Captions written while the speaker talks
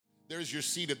There's your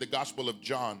seat at the Gospel of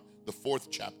John, the 4th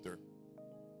chapter.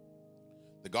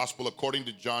 The Gospel according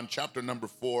to John, chapter number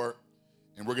 4,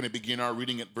 and we're going to begin our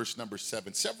reading at verse number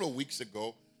 7. Several weeks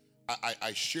ago,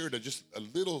 I shared just a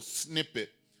little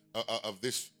snippet of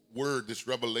this word, this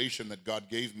revelation that God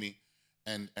gave me,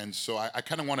 and so I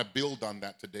kind of want to build on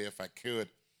that today if I could,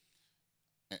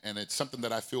 and it's something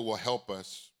that I feel will help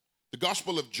us. The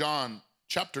Gospel of John,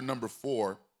 chapter number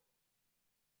 4,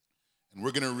 and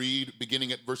we're going to read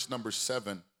beginning at verse number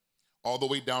 7, all the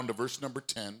way down to verse number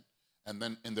 10, and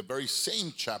then in the very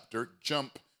same chapter,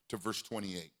 jump to verse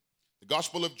 28. The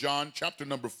Gospel of John, chapter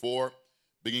number 4,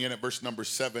 beginning at verse number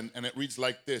 7, and it reads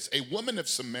like this. A woman of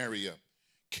Samaria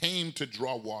came to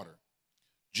draw water.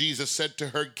 Jesus said to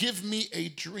her, "Give me a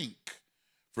drink,"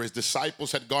 for his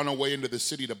disciples had gone away into the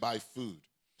city to buy food.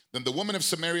 Then the woman of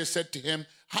Samaria said to him,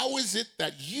 "How is it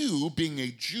that you, being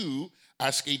a Jew,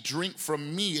 ask a drink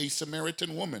from me, a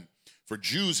Samaritan woman? For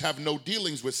Jews have no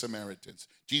dealings with Samaritans."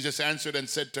 Jesus answered and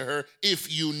said to her,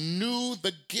 "If you knew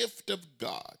the gift of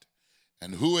God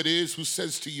and who it is who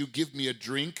says to you, 'Give me a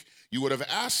drink,' you would have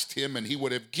asked him and he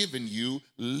would have given you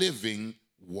living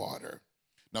water."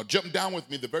 Now jump down with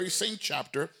me, the very same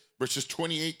chapter, verses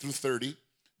 28 through 30,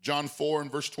 John 4 and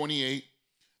verse 28.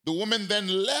 The woman then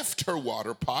left her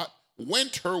water pot,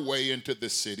 went her way into the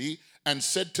city, and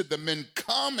said to the men,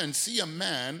 "Come and see a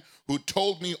man who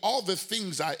told me all the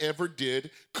things I ever did.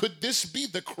 Could this be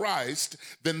the Christ?"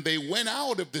 Then they went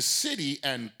out of the city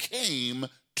and came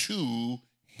to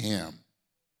him.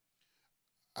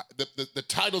 The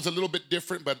title's a little bit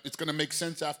different, but it's going to make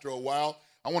sense after a while.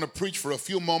 I want to preach for a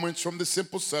few moments from the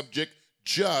simple subject,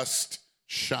 just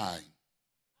shine.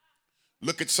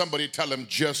 Look at somebody, tell them,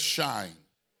 just shine.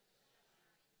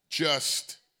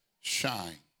 Just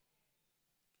shine.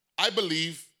 I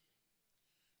believe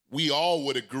we all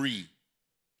would agree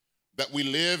that we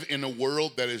live in a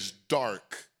world that is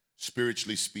dark,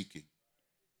 spiritually speaking.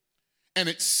 And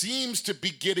it seems to be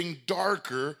getting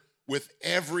darker with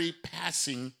every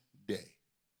passing day.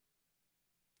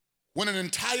 When an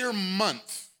entire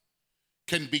month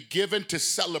can be given to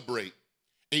celebrate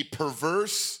a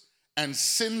perverse and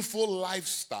sinful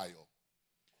lifestyle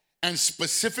and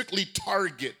specifically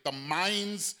target the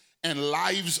minds and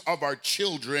lives of our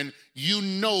children, you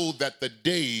know that the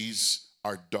days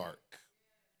are dark.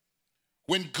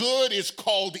 When good is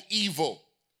called evil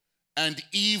and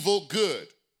evil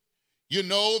good, you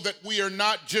know that we are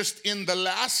not just in the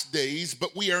last days,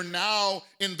 but we are now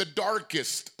in the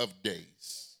darkest of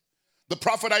days. The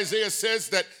prophet Isaiah says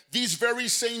that these very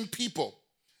same people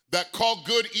that call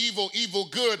good evil, evil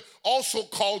good, also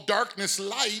call darkness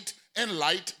light and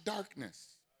light darkness.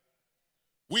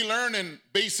 We learn in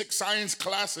basic science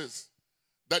classes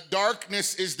that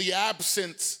darkness is the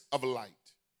absence of light.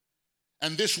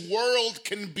 And this world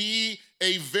can be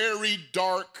a very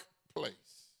dark place.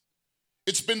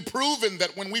 It's been proven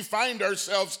that when we find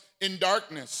ourselves in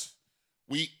darkness,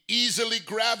 we easily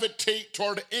gravitate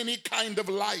toward any kind of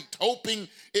light, hoping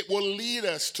it will lead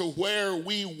us to where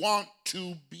we want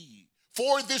to be.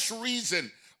 For this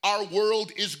reason, our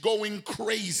world is going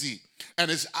crazy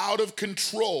and is out of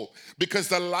control because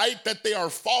the light that they are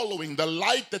following, the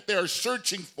light that they are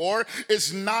searching for,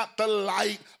 is not the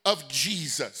light of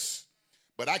Jesus.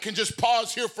 But I can just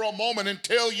pause here for a moment and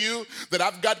tell you that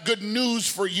I've got good news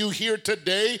for you here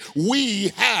today. We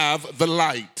have the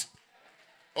light.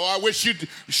 Oh, I wish you'd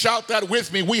shout that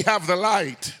with me. We have the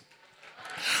light.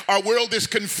 Our world is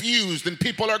confused and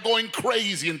people are going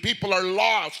crazy and people are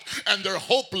lost and they're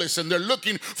hopeless and they're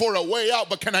looking for a way out.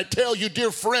 But can I tell you,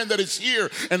 dear friend that is here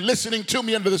and listening to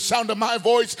me under the sound of my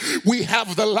voice, we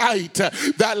have the light.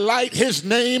 That light, his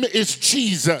name is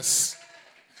Jesus.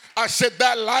 I said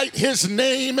that light, his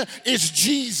name is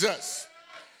Jesus.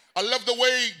 I love the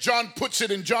way John puts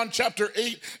it in John chapter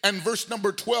 8 and verse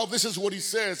number 12. This is what he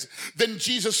says. Then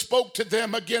Jesus spoke to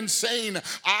them again saying,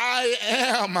 "I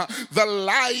am the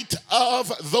light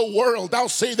of the world." I'll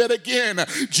say that again.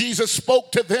 Jesus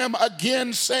spoke to them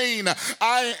again saying,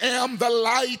 "I am the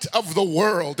light of the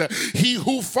world. He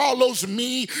who follows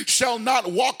me shall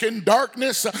not walk in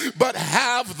darkness, but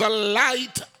have the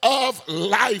light of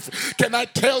life." Can I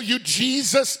tell you,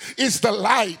 Jesus is the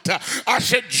light. I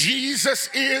said Jesus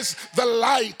is the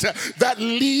light that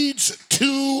leads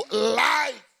to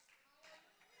life.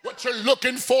 What you're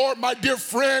looking for, my dear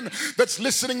friend that's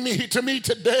listening to me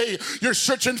today, you're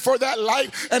searching for that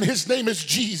light, and his name is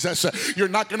Jesus. You're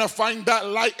not going to find that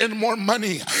light in more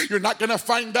money. You're not going to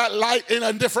find that light in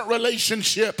a different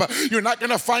relationship. You're not going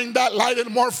to find that light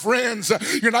in more friends.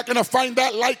 You're not going to find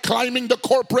that light climbing the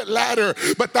corporate ladder.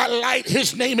 But that light,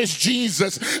 his name is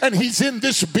Jesus, and he's in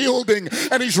this building,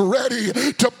 and he's ready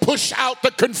to push out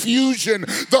the confusion,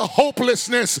 the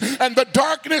hopelessness, and the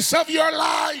darkness of your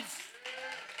life.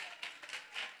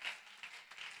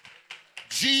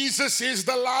 Jesus is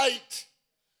the light,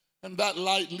 and that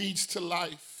light leads to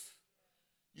life.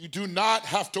 You do not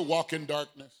have to walk in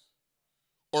darkness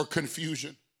or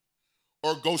confusion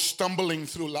or go stumbling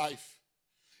through life.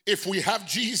 If we have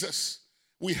Jesus,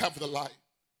 we have the light.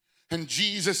 And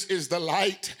Jesus is the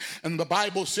light, and the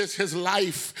Bible says his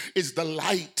life is the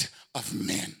light of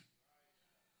men.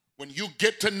 When you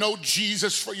get to know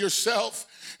Jesus for yourself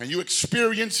and you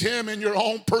experience him in your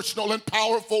own personal and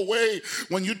powerful way,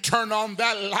 when you turn on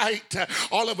that light,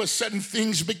 all of a sudden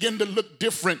things begin to look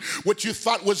different. What you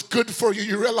thought was good for you,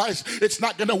 you realize it's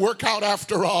not going to work out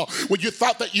after all. What you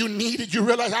thought that you needed, you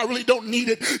realize I really don't need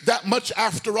it that much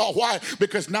after all. Why?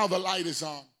 Because now the light is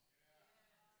on.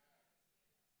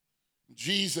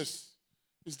 Jesus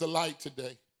is the light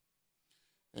today,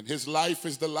 and his life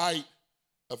is the light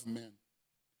of men.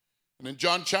 And in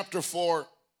John chapter 4,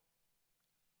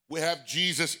 we have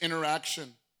Jesus'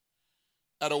 interaction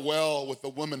at a well with the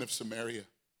woman of Samaria.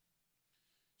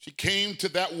 She came to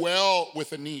that well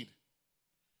with a need.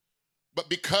 But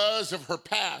because of her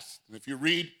past, and if you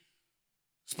read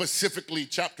specifically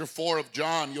chapter 4 of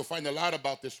John, you'll find a lot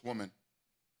about this woman.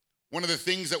 One of the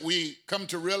things that we come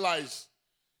to realize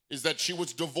is that she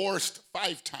was divorced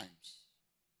 5 times.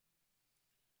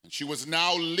 And she was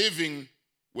now living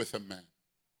with a man.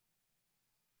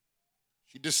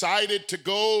 She decided to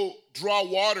go draw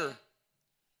water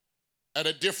at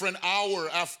a different hour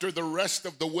after the rest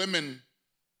of the women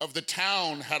of the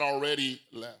town had already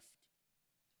left.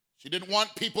 She didn't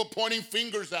want people pointing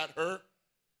fingers at her.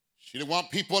 She didn't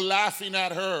want people laughing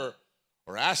at her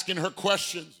or asking her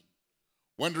questions,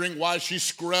 wondering why she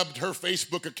scrubbed her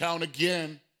Facebook account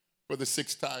again for the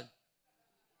 6th time.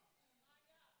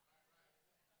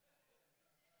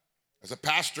 As a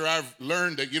pastor, I've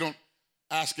learned that you don't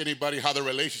ask anybody how the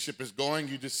relationship is going.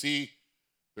 You just see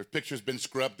their picture's been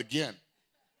scrubbed again.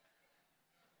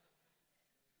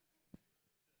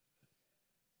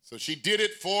 So she did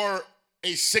it for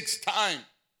a 6th time.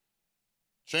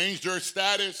 Changed her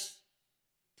status,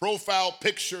 profile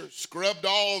picture, scrubbed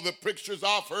all the pictures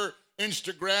off her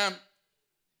Instagram.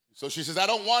 So she says, I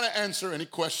don't want to answer any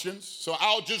questions, so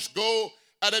I'll just go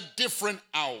at a different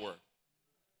hour.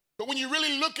 But when you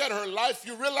really look at her life,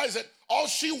 you realize that all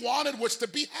she wanted was to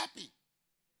be happy.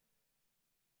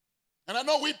 And I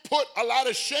know we put a lot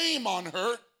of shame on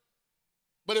her,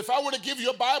 but if I were to give you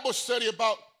a Bible study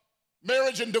about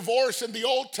marriage and divorce in the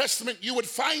Old Testament, you would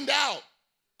find out,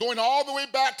 going all the way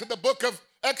back to the book of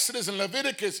Exodus and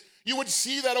Leviticus, you would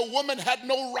see that a woman had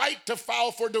no right to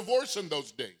file for divorce in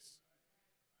those days.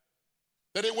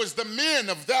 That it was the men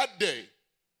of that day.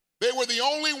 They were the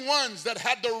only ones that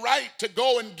had the right to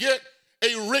go and get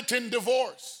a written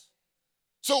divorce.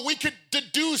 So we could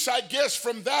deduce, I guess,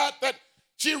 from that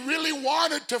she really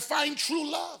wanted to find true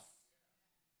love.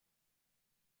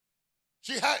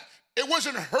 It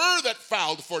wasn't her that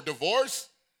filed for divorce.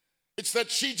 It's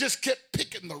that she just kept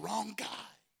picking the wrong guy.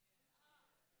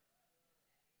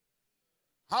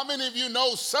 How many of you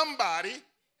know somebody?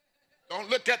 Don't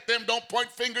look at them, don't point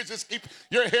fingers, just keep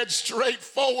your head straight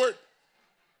forward.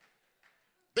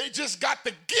 They just got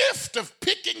the gift of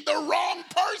picking the wrong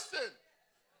person.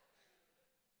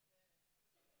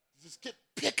 Just keep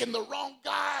picking the wrong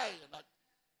guy. And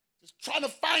just trying to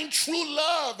find true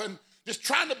love and just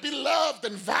trying to be loved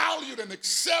and valued and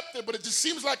accepted. But it just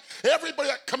seems like everybody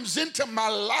that comes into my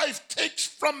life takes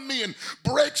from me and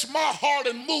breaks my heart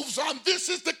and moves on. This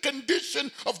is the condition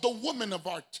of the woman of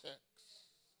our text.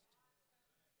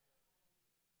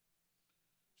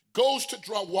 She goes to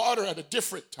draw water at a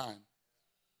different time.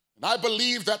 And I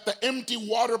believe that the empty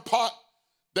water pot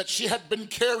that she had been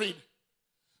carried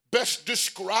best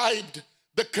described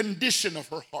the condition of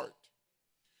her heart.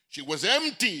 She was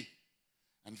empty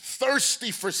and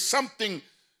thirsty for something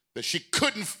that she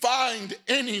couldn't find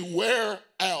anywhere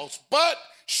else. But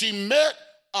she met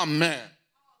a man.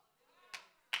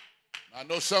 I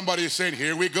know somebody is saying,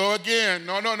 here we go again.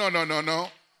 No.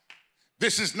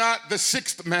 This is not the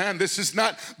sixth man. This is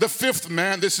not the fifth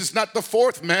man. This is not the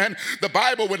fourth man. The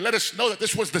Bible would let us know that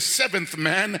this was the seventh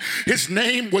man. His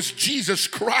name was Jesus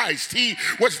Christ. He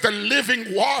was the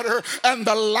living water and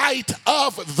the light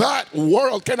of that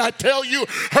world. Can I tell you,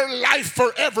 her life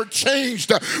forever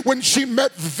changed when she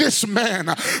met this man.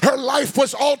 Her life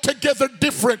was altogether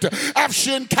different after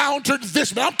she encountered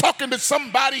this man. I'm talking to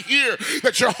somebody here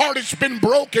that your heart has been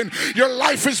broken. Your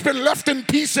life has been left in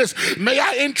pieces. May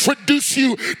I introduce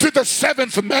you to the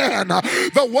seventh man,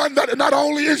 the one that not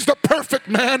only is the perfect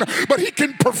man, but he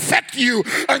can perfect you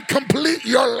and complete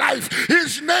your life.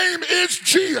 His name is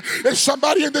Jesus. Does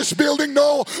somebody in this building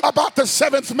know about the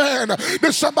seventh man?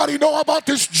 Does somebody know about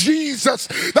this Jesus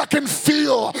that can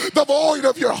fill the void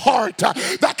of your heart,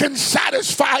 that can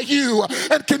satisfy you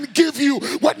and can give you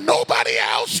what nobody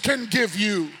else can give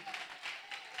you?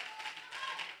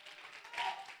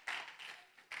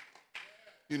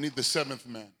 You need the seventh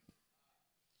man.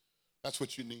 That's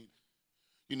what you need.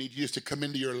 You need Jesus to come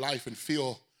into your life and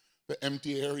fill the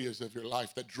empty areas of your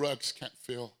life that drugs can't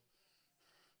fill,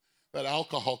 that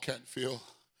alcohol can't fill,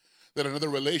 that another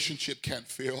relationship can't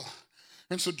fill.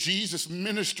 And so Jesus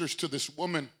ministers to this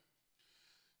woman,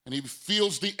 and he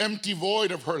feels the empty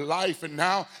void of her life, and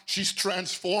now she's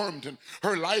transformed, and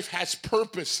her life has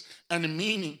purpose and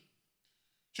meaning.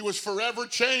 She was forever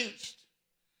changed.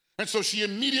 And so she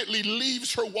immediately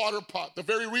leaves her water pot. The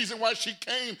very reason why she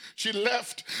came, she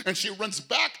left, and she runs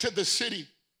back to the city.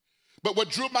 But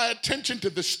what drew my attention to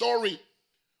the story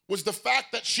was the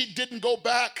fact that she didn't go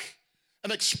back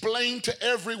and explain to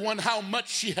everyone how much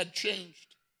she had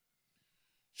changed.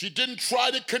 She didn't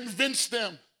try to convince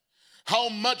them how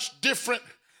much different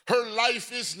her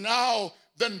life is now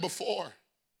than before.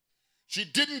 She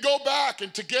didn't go back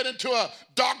and to get into a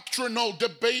doctrinal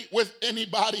debate with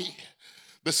anybody.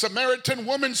 The Samaritan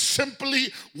woman simply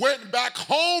went back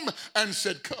home and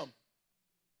said, come.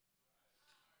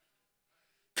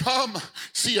 Come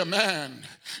see a man.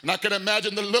 And I can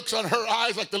imagine the looks on her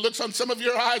eyes like the looks on some of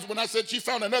your eyes when I said she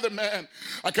found another man.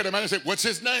 I could imagine say, what's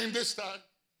his name this time?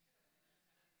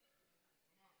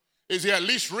 Is he at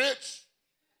least rich?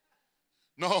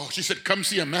 No, she said, come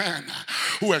see a man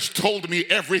who has told me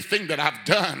everything that I've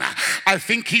done. I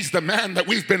think he's the man that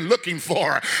we've been looking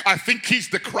for. I think he's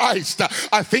the Christ.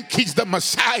 I think he's the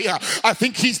Messiah. I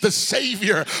think he's the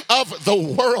Savior of the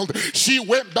world. She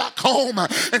went back home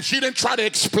and she didn't try to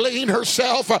explain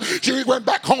herself. She went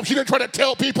back home. She didn't try to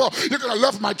tell people, you're going to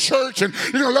love my church and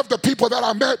you're going to love the people that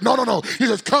I met. No. He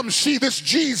says, come see this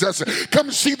Jesus. Come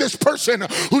see this person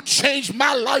who changed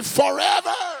my life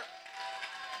forever.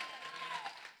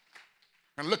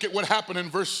 And look at what happened in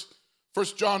 1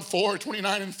 John 4,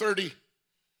 29 and 30.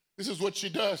 This is what she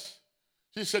does.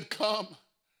 She said, come,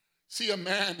 see a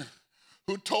man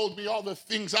who told me all the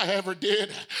things I ever did.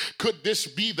 Could this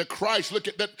be the Christ? Look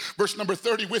at that verse number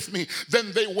 30 with me.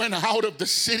 Then they went out of the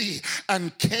city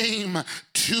and came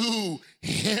to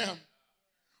him.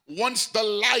 Once the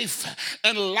life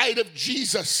and light of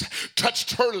Jesus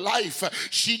touched her life,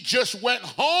 she just went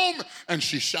home and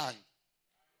she shined.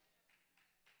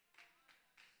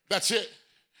 That's it.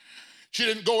 She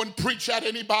didn't go and preach at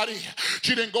anybody.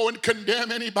 She didn't go and condemn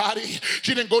anybody.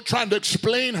 She didn't go trying to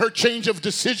explain her change of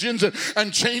decisions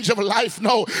and change of life.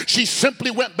 No, she simply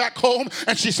went back home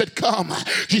and she said, come.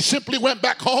 She simply went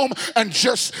back home and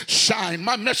just shine.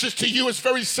 My message to you is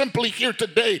very simply here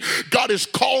today. God has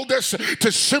called us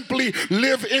to simply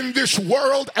live in this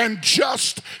world and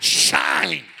just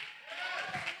shine.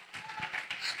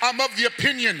 I'm of the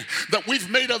opinion that we've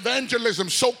made evangelism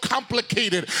so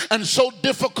complicated and so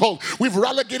difficult. We've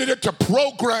relegated it to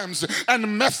programs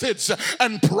and methods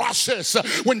and process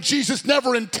when Jesus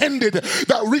never intended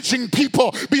that reaching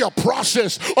people be a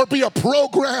process or be a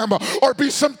program or be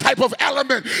some type of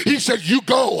element. He said, you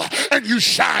go and you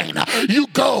shine. You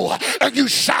go and you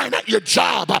shine at your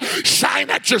job.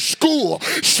 Shine at your school.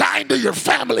 Shine to your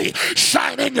family.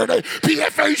 Shine in your name.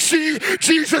 PFAC,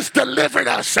 Jesus delivered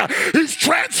us. He's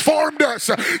transformed us,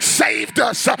 saved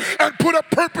us, and put a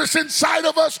purpose inside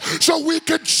of us so we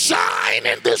can shine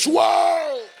in this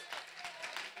world.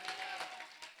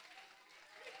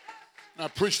 I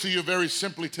preach to you very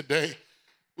simply today.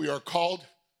 We are called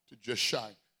to just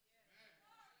shine.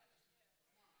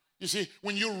 You see,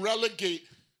 when you relegate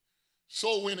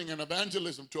soul winning and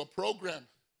evangelism to a program,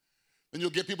 then you'll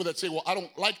get people that say, well, I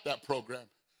don't like that program,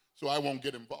 so I won't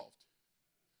get involved.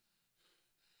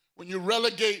 When you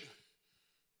relegate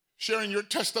sharing your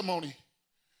testimony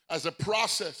as a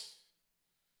process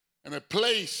and a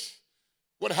place,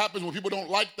 what happens when people don't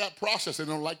like that process? They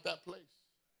don't like that place.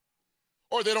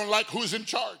 Or they don't like who's in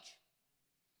charge.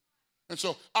 And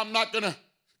so I'm not going to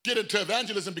get into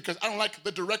evangelism because I don't like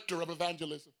the director of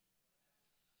evangelism.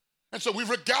 And so we've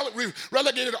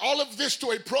relegated all of this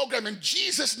to a program, and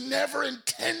Jesus never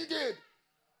intended.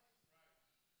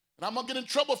 And I'm going to get in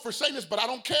trouble for saying this, but I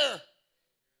don't care.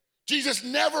 Jesus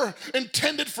never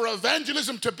intended for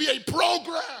evangelism to be a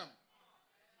program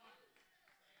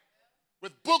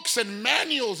with books and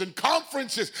manuals and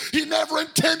conferences. He never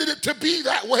intended it to be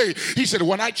that way. He said,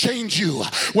 when I change you,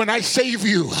 when I save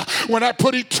you, when I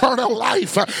put eternal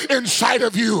life inside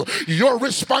of you, your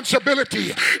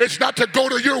responsibility is not to go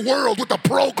to your world with a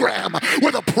program,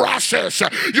 with a process.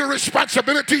 Your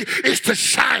responsibility is to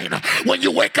shine. When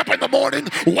you wake up in the morning,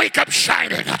 wake up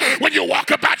shining. When you walk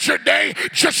about your day,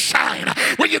 just shine.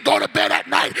 When you go to bed at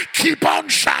night, keep on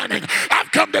shining.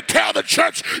 I've come to tell the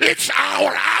church, it's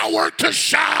our hour to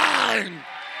shine.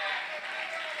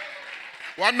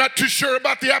 Well, I'm not too sure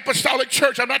about the apostolic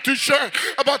church. I'm not too sure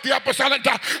about the apostolic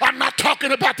doctrine. I'm not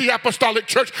talking about the apostolic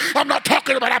church. I'm not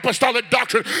talking about apostolic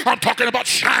doctrine. I'm talking about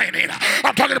shining.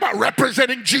 I'm talking about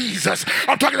representing Jesus.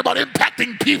 I'm talking about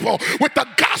impacting people with the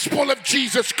gospel of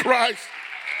Jesus Christ.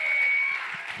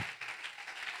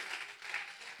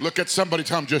 Look at somebody,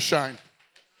 tell them, just shine.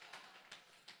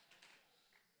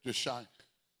 Just shine.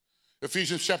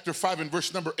 Ephesians chapter 5 and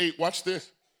verse number 8. Watch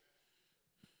this.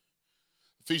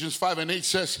 Ephesians 5 and 8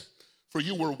 says, for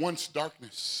you were once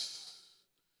darkness,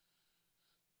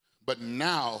 but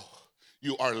now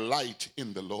you are light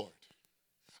in the Lord.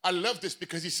 I love this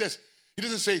because he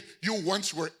doesn't say you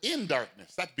once were in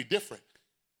darkness. That'd be different.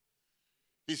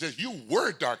 He says you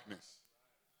were darkness.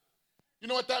 You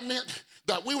know what that meant?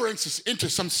 That we were into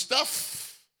some stuff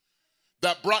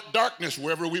that brought darkness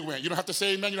wherever we went. You don't have to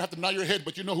say amen, you don't have to nod your head,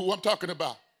 but you know who I'm talking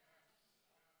about.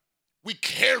 We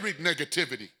carried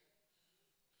negativity.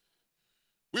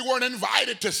 We weren't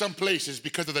invited to some places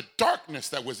because of the darkness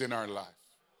that was in our life.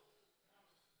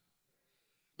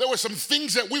 There were some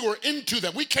things that we were into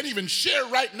that we can't even share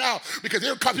right now because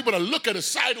they'll cause people to look at us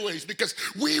sideways because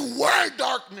we were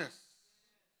darkness.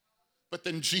 But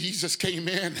then Jesus came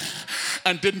in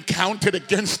and didn't count it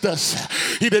against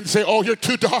us. He didn't say, oh, you're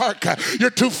too dark, you're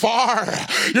too far,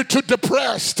 you're too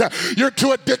depressed, you're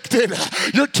too addicted,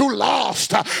 you're too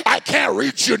lost, I can't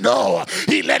reach you. No,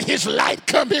 he let his light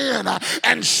come in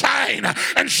and shine.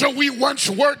 And so we once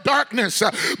were darkness,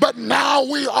 but now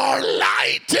we are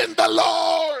light in the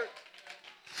Lord.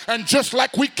 And just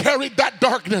like we carried that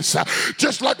darkness,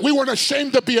 just like we weren't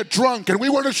ashamed to be a drunk, and we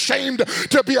weren't ashamed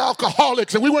to be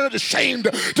alcoholics, and we weren't ashamed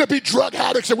to be drug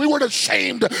addicts, and we weren't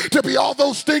ashamed to be all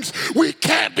those things, we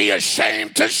can't be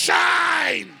ashamed to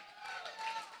shine.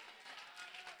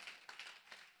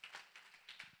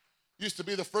 Used to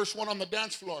be the first one on the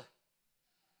dance floor.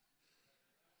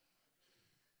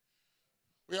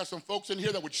 We had some folks in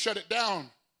here that would shut it down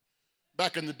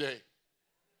back in the day.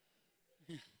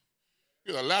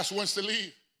 You're the last ones to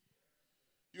leave.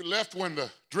 You left when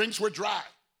the drinks were dry.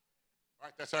 All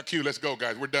right, that's our cue. Let's go,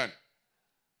 guys. We're done.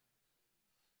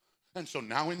 And so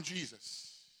now in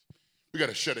Jesus, we got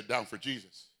to shut it down for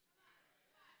Jesus.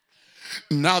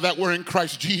 Now that we're in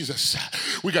Christ Jesus,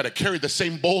 we got to carry the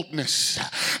same boldness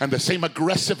and the same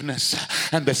aggressiveness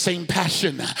and the same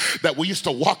passion that we used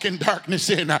to walk in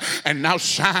darkness in and now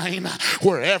shine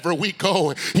wherever we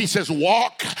go. He says,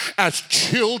 walk as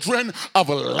children of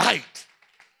light.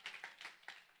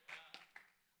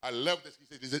 I love this.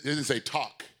 He doesn't say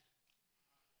talk.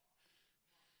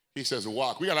 He says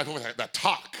walk. We got to like that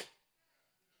talk.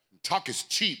 Talk is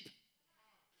cheap.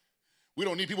 We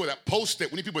don't need people that post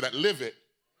it. We need people that live it.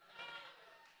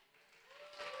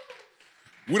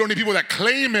 We don't need people that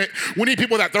claim it. We need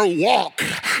people that their walk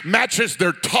matches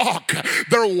their talk.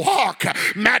 Their walk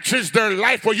matches their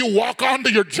life. Where you walk onto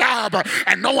your job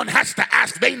and no one has to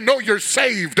ask. They know you're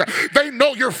saved. They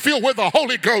know you're filled with the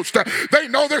Holy Ghost. They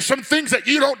know there's some things that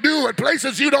you don't do and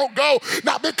places you don't go.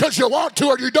 Not because you want to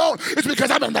or you don't. It's because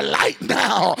I'm in the light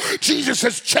now. Jesus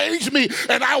has changed me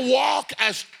and I walk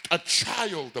as a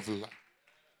child of light.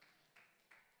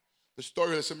 The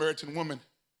story of the Samaritan woman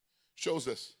shows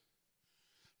us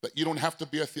that you don't have to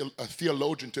be a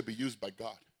theologian to be used by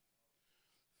God.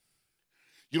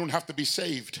 You don't have to be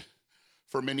saved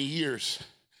for many years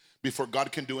before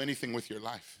God can do anything with your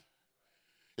life.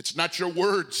 It's not your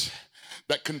words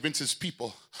that convinces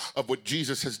people of what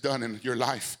Jesus has done in your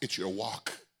life. It's your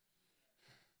walk.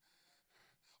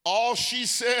 All she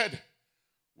said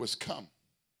was come.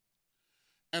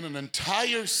 And an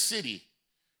entire city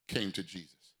came to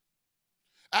Jesus.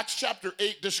 Acts chapter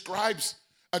 8 describes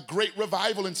a great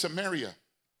revival in Samaria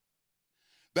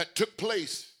that took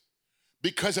place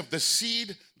because of the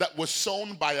seed that was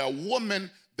sown by a woman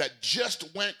that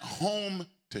just went home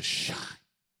to shine.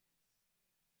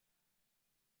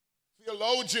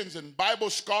 Theologians and Bible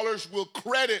scholars will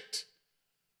credit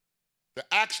the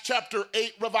Acts chapter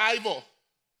 8 revival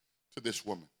to this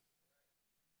woman.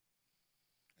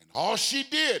 And all she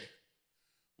did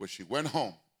was she went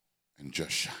home and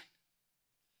just shined.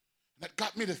 And that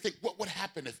got me to think, what would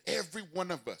happen if every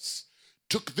one of us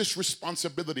took this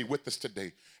responsibility with us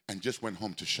today and just went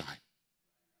home to shine?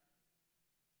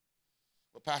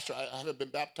 Well, Pastor, I haven't been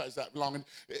baptized that long, and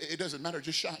it doesn't matter,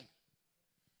 just shine.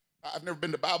 I've never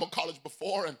been to Bible college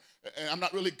before, and I'm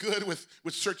not really good with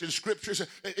searching scriptures.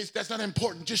 That's not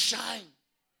important, just shine.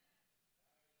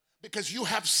 Because you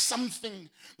have something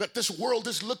that this world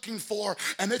is looking for,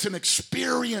 and it's an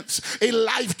experience, a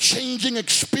life-changing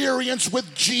experience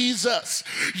with Jesus.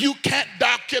 You can't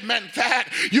document that.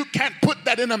 You can't put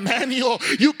that in a manual.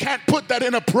 You can't put that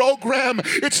in a program.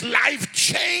 It's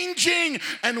life-changing,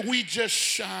 and we just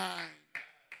shine.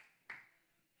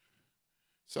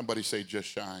 Somebody say, just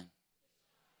shine.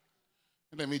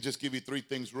 And let me just give you 3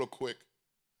 things real quick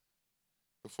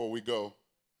before we go.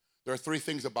 There are 3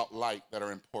 things about light that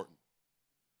are important.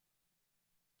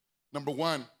 Number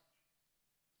 1,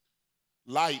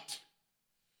 light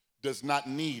does not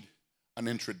need an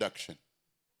introduction.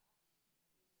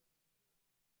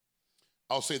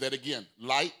 I'll say that again.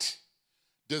 Light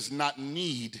does not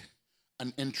need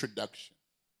an introduction.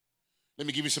 Let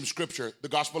me give you some scripture. The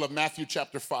Gospel of Matthew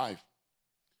chapter 5,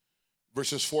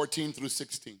 verses 14 through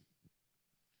 16.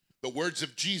 The words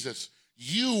of Jesus,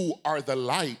 you are the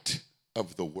light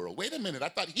of the world. Wait a minute, I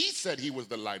thought he said he was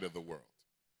the light of the world.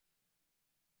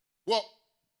 Well,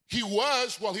 he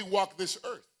was while he walked this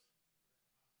earth.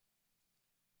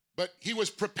 But he was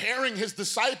preparing his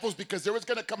disciples because there was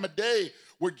going to come a day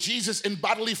where Jesus in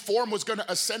bodily form was going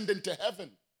to ascend into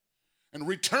heaven and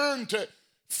return to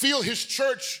fill his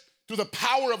church through the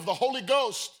power of the Holy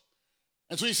Ghost.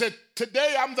 And so he said,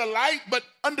 today I'm the light, but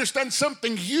understand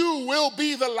something, you will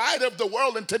be the light of the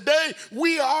world. And today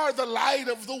we are the light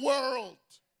of the world.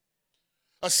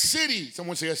 A city,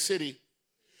 someone say a city,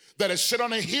 that is set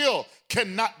on a hill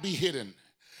cannot be hidden,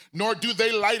 nor do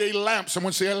they light a lamp,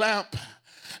 someone say a lamp,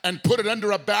 and put it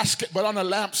under a basket but on a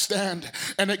lampstand,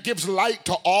 and it gives light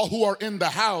to all who are in the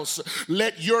house.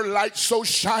 Let your light so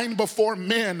shine before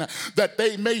men that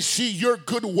they may see your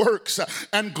good works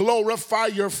and glorify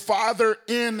your Father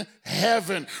in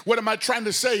heaven. What am I trying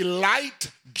to say? Light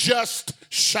just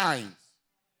shines.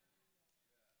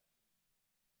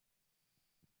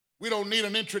 We don't need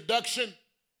an introduction.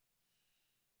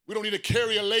 We don't need to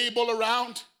carry a label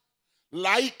around.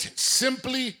 Light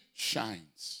simply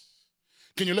shines.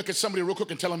 Can you look at somebody real quick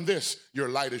and tell them this? Your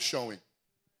light is showing.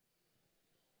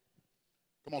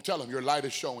 Come on, tell them your light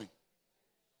is showing.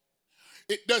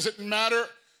 It doesn't matter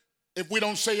if we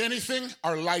don't say anything,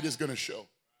 our light is going to show.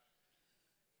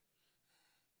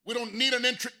 We don't need an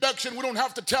introduction. We don't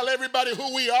have to tell everybody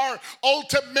who we are.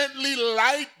 Ultimately,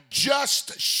 light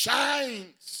just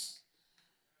shines.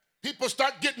 People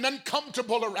start getting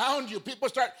uncomfortable around you. People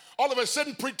start all of a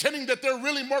sudden pretending that they're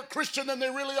really more Christian than they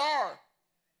really are.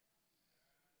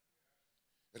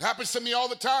 It happens to me all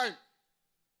the time.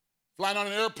 Flying on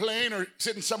an airplane or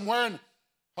sitting somewhere and,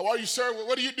 how are you, sir?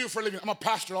 What do you do for a living? I'm a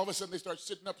pastor. All of a sudden they start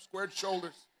sitting up, squared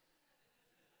shoulders.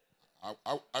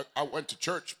 I went to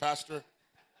church, pastor.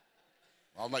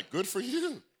 I'm like, good for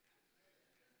you.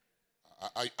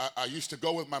 I used to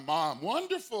go with my mom.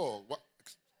 Wonderful. What?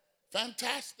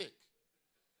 Fantastic.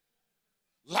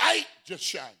 Light just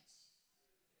shines.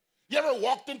 You ever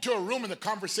walked into a room and the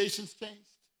conversations changed?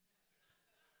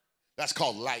 That's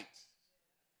called light.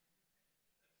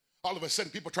 All of a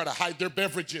sudden, people try to hide their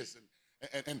beverages,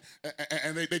 and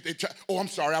they try. Oh, I'm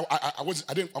sorry, I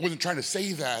wasn't trying to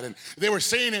say that. And they were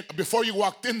saying it before you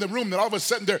walked in the room. That all of a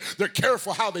sudden they're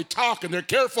careful how they talk and they're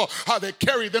careful how they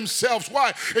carry themselves.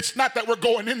 Why? It's not that we're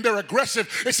going in there aggressive.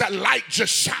 It's that light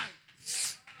just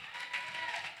shines.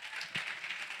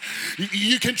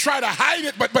 You can try to hide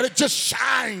it, but it just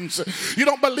shines. You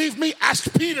don't believe me?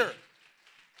 Ask Peter.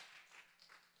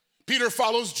 Peter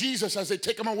follows Jesus as they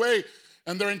take him away,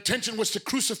 and their intention was to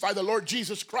crucify the Lord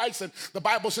Jesus Christ. And the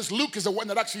Bible says, Luke is the one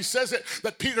that actually says it,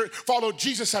 that Peter followed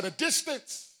Jesus at a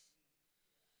distance.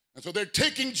 And so they're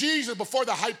taking Jesus before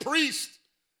the high priest,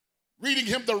 reading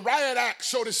him the riot act,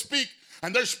 so to speak.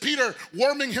 And there's Peter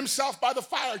warming himself by the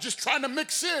fire, just trying to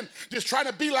mix in, just trying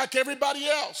to be like everybody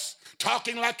else,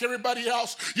 talking like everybody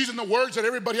else, using the words that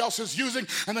everybody else is using.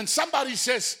 And then somebody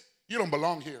says, you don't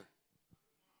belong here.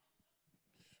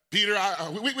 Peter,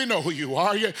 we know who you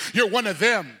are. You're one of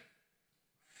them.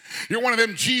 You're one of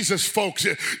them Jesus folks.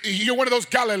 You're one of those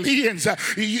Galileans.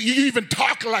 You even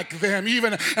talk like them.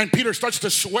 And Peter starts to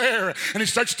swear and he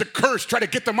starts to curse, try to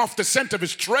get them off the scent of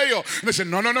his trail. And they said,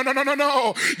 no, no, no, no, no, no,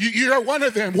 no. You're one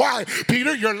of them. Why?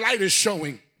 Peter, your light is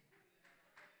showing.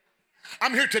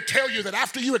 I'm here to tell you that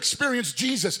after you experience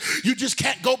Jesus, you just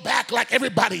can't go back like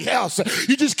everybody else.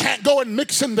 You just can't go and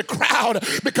mix in the crowd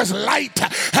because light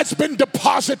has been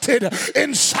deposited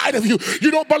inside of you.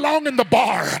 You don't belong in the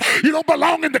bar. You don't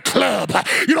belong in the club.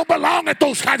 You don't belong at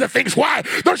those kinds of things. Why?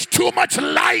 There's too much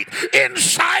light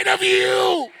inside of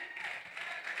you.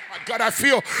 My God, I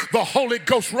feel the Holy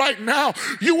Ghost right now.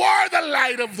 You are the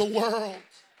light of the world.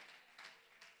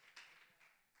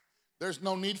 There's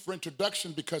no need for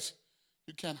introduction because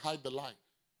you can't hide the light.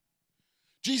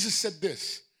 Jesus said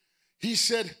this. He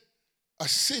said, a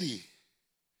city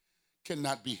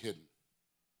cannot be hidden.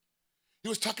 He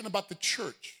was talking about the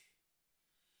church.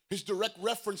 His direct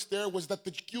reference there was that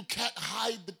you can't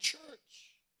hide the church.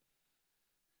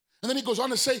 And then he goes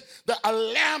on to say that a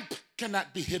lamp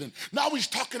cannot be hidden. Now he's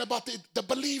talking about the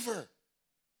believer.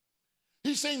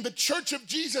 He's saying the church of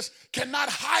Jesus cannot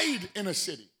hide in a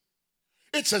city.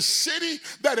 It's a city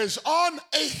that is on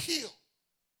a hill.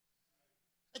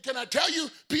 And can I tell you,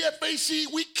 PFAC,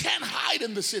 we can't hide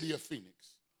in the city of Phoenix.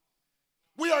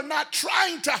 We are not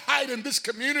trying to hide in this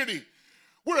community.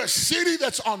 We're a city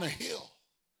that's on a hill.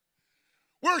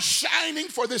 We're shining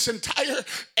for this entire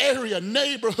area,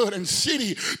 neighborhood, and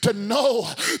city to know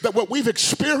that what we've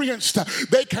experienced,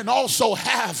 they can also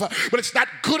have. But it's not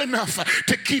good enough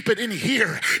to keep it in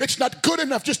here. It's not good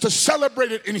enough just to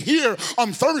celebrate it in here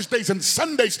on Thursdays and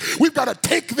Sundays. We've got to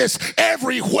take this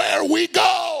everywhere we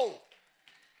go.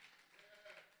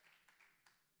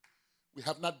 We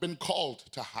have not been called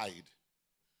to hide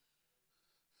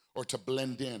or to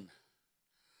blend in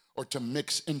or to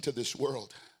mix into this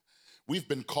world. We've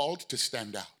been called to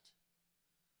stand out.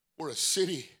 We're a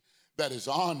city that is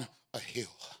on a hill.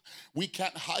 We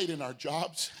can't hide in our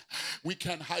jobs. We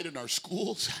can't hide in our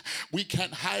schools. We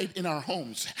can't hide in our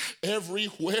homes.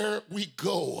 Everywhere we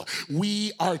go,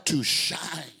 we are to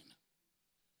shine.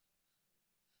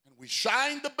 And we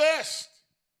shine the best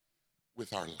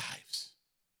with our lives.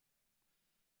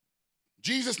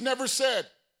 Jesus never said,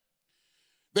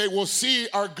 they will see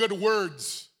our good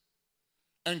words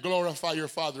and glorify your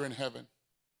Father in heaven.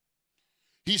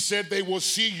 He said they will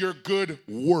see your good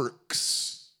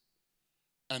works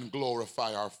and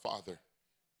glorify our Father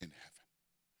in heaven.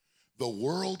 The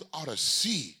world ought to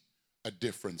see a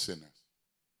difference in us.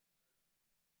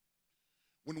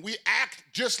 When we act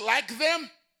just like them,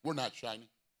 we're not shining.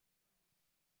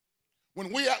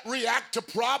 When we react to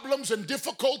problems and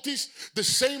difficulties the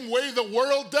same way the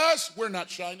world does, we're not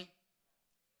shining.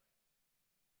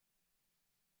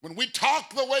 When we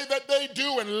talk the way that they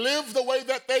do and live the way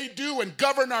that they do and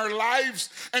govern our lives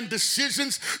and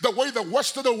decisions the way the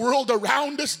rest of the world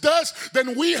around us does,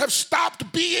 then we have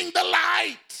stopped being the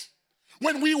light.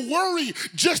 When we worry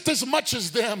just as much as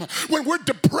them, when we're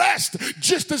depressed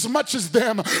just as much as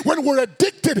them, when we're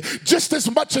addicted just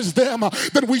as much as them,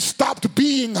 then we stopped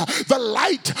being the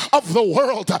light of the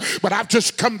world. But I've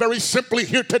just come very simply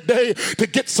here today to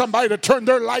get somebody to turn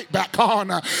their light back on.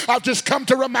 I've just come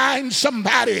to remind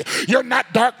somebody, you're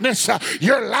not darkness,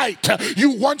 you're light.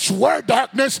 You once were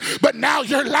darkness, but now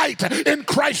you're light in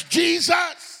Christ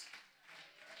Jesus.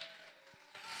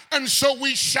 And so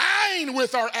we shine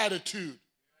with our attitude.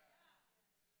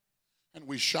 And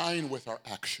we shine with our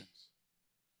actions.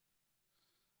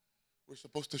 We're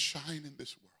supposed to shine in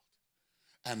this world.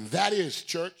 And that is,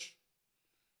 church,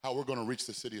 how we're going to reach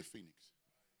the city of Phoenix.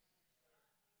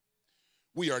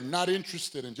 We are not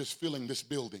interested in just filling this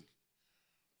building.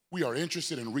 We are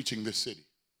interested in reaching this city.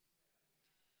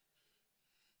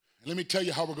 And let me tell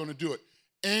you how we're going to do it.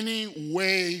 Any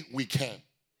way we can.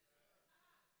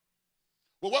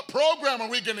 Well, what program are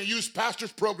we going to use?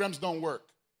 Pastors' programs don't work.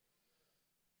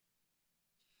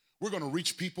 We're going to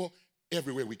reach people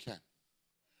everywhere we can.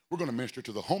 We're going to minister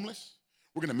to the homeless.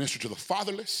 We're going to minister to the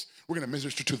fatherless. We're going to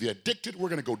minister to the addicted. We're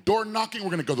going to go door knocking. We're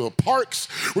going to go to the parks.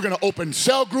 We're going to open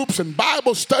cell groups and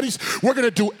Bible studies. We're going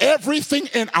to do everything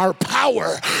in our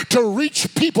power to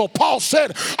reach people. Paul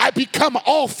said, I become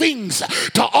all things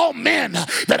to all men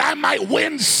that I might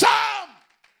win some.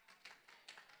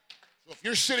 So if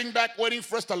you're sitting back waiting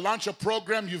for us to launch a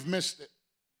program, you've missed it.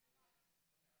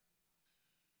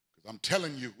 Because I'm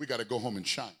telling you, we got to go home and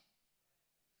shine.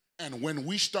 And when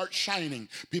we start shining,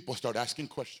 people start asking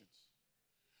questions.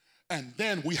 And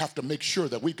then we have to make sure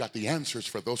that we got the answers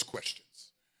for those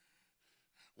questions.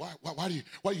 why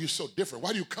are you so different?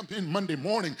 Why do you come in Monday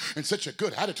morning in such a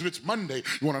good attitude? It's Monday.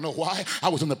 You want to know why? I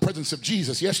was in the presence of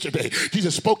Jesus yesterday.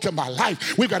 Jesus spoke to my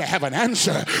life. We've got to have an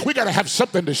answer. We got to have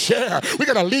something to share. We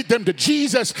got to lead them to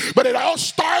Jesus. But it all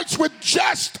starts with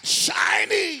just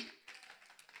shining.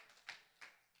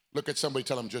 Look at somebody,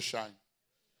 tell them just shine.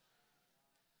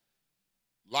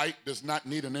 Light does not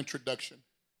need an introduction.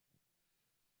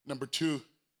 Number two,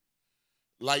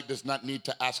 light does not need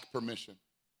to ask permission.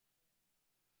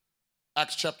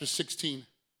 Acts chapter 16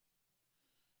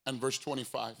 and verse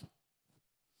 25.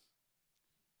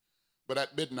 But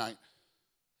at midnight,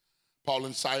 Paul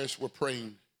and Silas were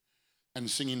praying and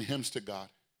singing hymns to God,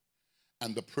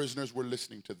 and the prisoners were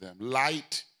listening to them.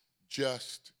 Light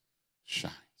just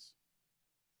shines.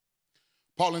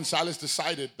 Paul and Silas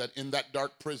decided that in that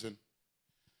dark prison,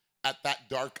 at that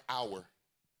dark hour,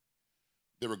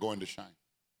 they were going to shine.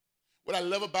 What I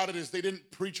love about it is they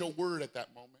didn't preach a word at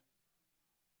that moment.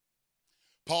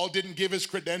 Paul didn't give his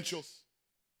credentials.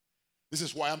 This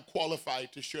is why I'm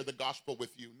qualified to share the gospel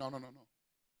with you. No.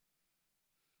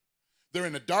 They're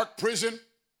in a dark prison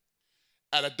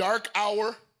at a dark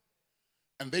hour,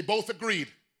 and they both agreed,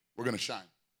 we're going to shine.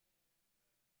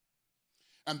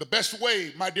 And the best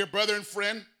way, my dear brother and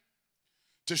friend,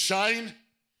 to shine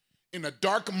in a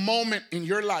dark moment in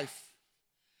your life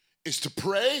is to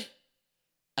pray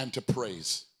and to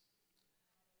praise.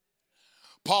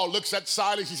 Paul looks at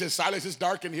Silas. He says, Silas, it's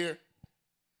dark in here.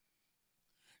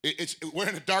 We're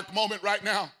in a dark moment right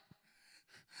now.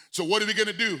 So what are we going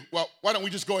to do? Well, why don't we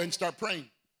just go ahead and start praying?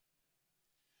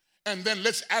 And then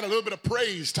let's add a little bit of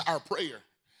praise to our prayer.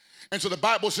 And so the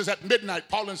Bible says at midnight,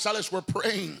 Paul and Silas were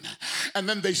praying, and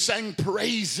then they sang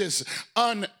praises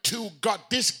unto God.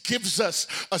 This gives us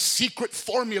a secret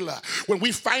formula. When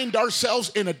we find ourselves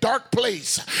in a dark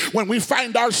place, when we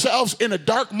find ourselves in a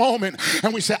dark moment,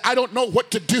 and we say, I don't know what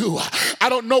to do. I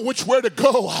don't know which way to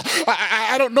go.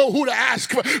 I don't know who to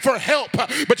ask for help.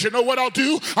 But you know what I'll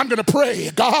do? I'm going to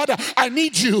pray. God, I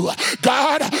need you.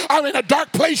 God, I'm in a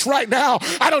dark place right now.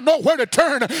 I don't know where to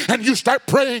turn. And you start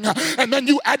praying, and then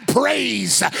you add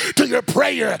praise to your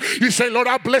prayer. You say, Lord,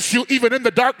 I'll bless you even in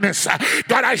the darkness.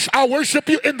 God, I'll worship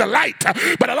you in the light,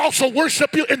 but I'll also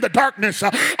worship you in the darkness.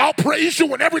 I'll praise you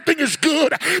when everything is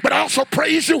good, but I also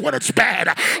praise you when it's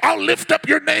bad. I'll lift up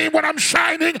your name when I'm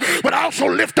shining, but I also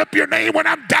lift up your name when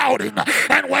I'm doubting.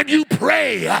 And when you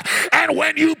pray and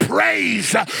when you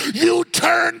praise, you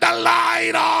turn the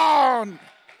light on.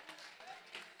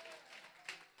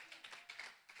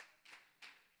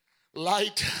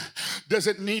 Light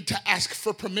doesn't need to ask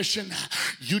for permission.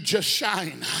 You just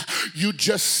shine. You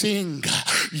just sing.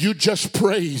 You just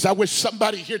praise. I wish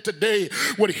somebody here today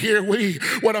would hear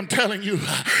what I'm telling you.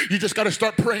 You just got to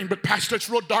start praying. But Pastor, it's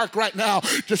real dark right now.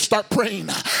 Just start praying.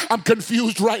 I'm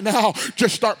confused right now.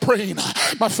 Just start praying.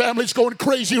 My family's going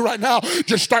crazy right now.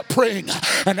 Just start praying.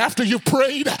 And after you've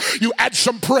prayed, you add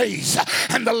some praise,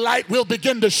 and the light will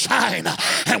begin to shine.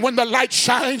 And when the light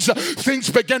shines, things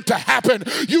begin to happen.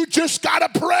 You just gotta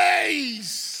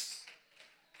praise.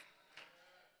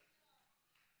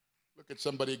 Look at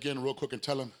somebody again real quick and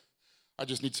tell them, I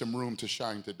just need some room to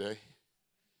shine today.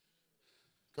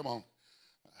 Come on.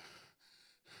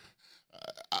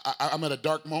 I'm at a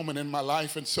dark moment in my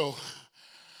life, and so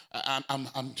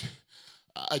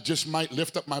I just might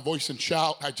lift up my voice and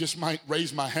shout. I just might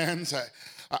raise my hands.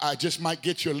 I just might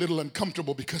get you a little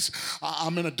uncomfortable because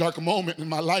I'm in a dark moment in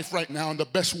my life right now. And the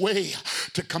best way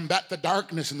to combat the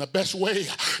darkness and the best way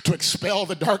to expel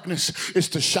the darkness is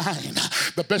to shine.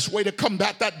 The best way to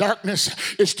combat that darkness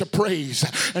is to praise.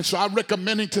 And so I'm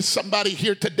recommending to somebody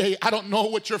here today, I don't know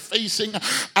what you're facing.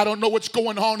 I don't know what's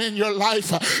going on in your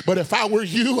life. But if I were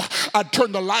you, I'd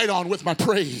turn the light on with my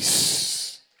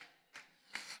praise.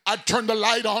 I'd turn the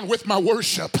light on with my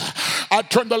worship. I'd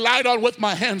turn the light on with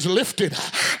my hands lifted.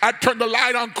 I'd turn the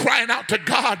light on crying out to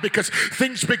God, because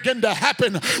things begin to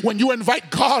happen when you invite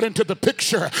God into the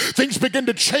picture. Things begin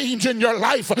to change in your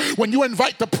life when you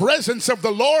invite the presence of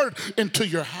the Lord into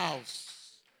your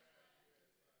house.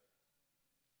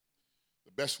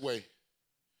 The best way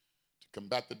to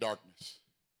combat the darkness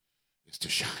is to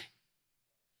shine.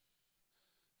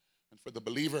 And for the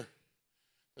believer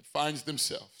that finds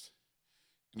themselves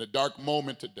in a dark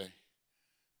moment today,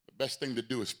 the best thing to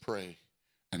do is pray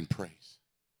and praise.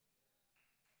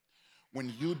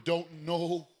 When you don't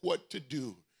know what to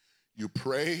do, you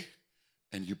pray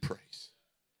and you praise.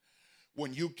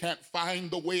 When you can't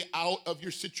find the way out of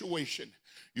your situation,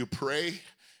 you pray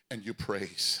and you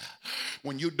praise.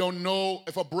 When you don't know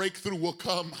if a breakthrough will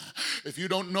come, if you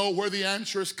don't know where the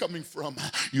answer is coming from,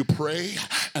 you pray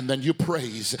and then you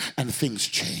praise, and things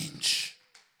change.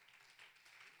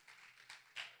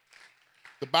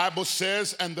 Bible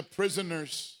says, and the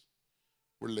prisoners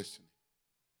were listening.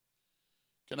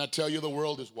 Can I tell you the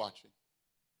world is watching?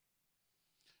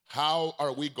 How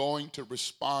are we going to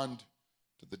respond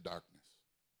to the darkness?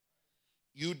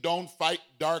 You don't fight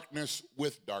darkness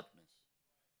with darkness.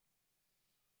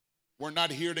 We're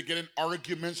not here to get in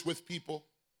arguments with people.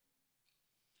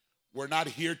 We're not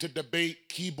here to debate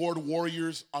keyboard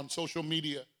warriors on social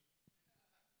media.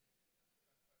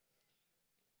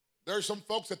 There are some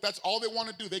folks that's all they want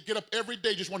to do. They get up every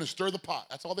day, just want to stir the pot.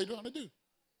 That's all they want to do.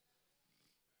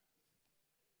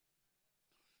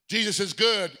 Jesus is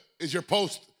good is your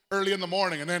post early in the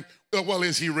morning, and then, well,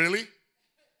 is he really?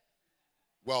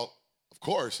 Well, of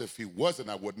course, if he wasn't,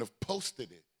 I wouldn't have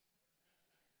posted it.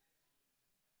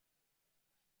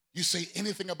 You say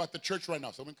anything about the church right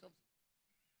now, someone comes.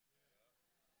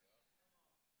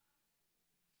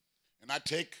 And I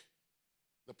take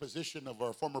the position of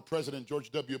our former president,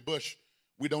 George W. Bush.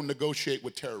 We don't negotiate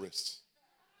with terrorists.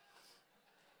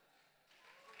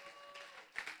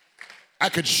 I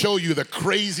could show you the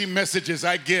crazy messages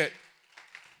I get.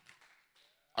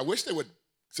 I wish they would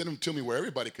send them to me where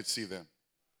everybody could see them.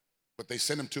 But they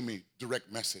send them to me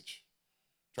direct message.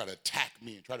 Try to attack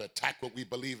me and try to attack what we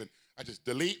believe in. I just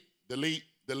delete, delete,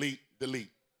 delete, delete.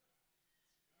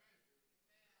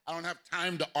 I don't have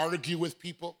time to argue with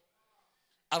people.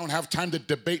 I don't have time to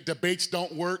debate. Debates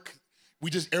don't work.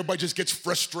 Everybody just gets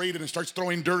frustrated and starts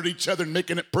throwing dirt at each other and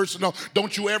making it personal.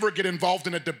 Don't you ever get involved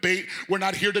in a debate. We're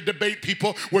not here to debate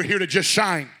people. We're here to just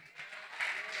shine.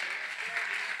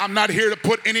 I'm not here to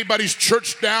put anybody's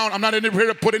church down. I'm not here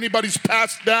to put anybody's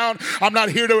past down. I'm not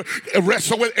here to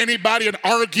wrestle with anybody and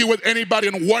argue with anybody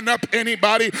and one-up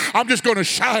anybody. I'm just going to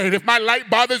shine. If my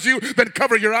light bothers you, then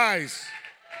cover your eyes.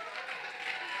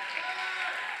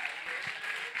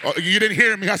 Oh, you didn't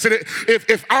hear me. I said,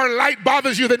 if our light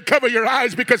bothers you, then cover your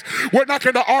eyes, because we're not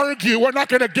going to argue. We're not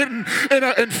going to get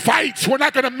in fights. We're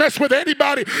not going to mess with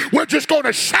anybody. We're just going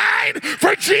to shine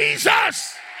for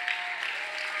Jesus.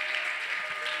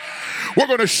 We're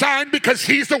going to shine because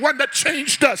he's the one that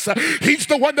changed us. He's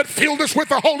the one that filled us with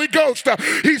the Holy Ghost.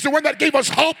 He's the one that gave us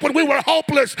hope when we were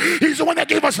hopeless. He's the one that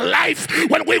gave us life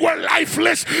when we were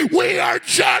lifeless. We are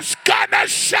just going to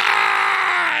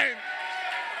shine.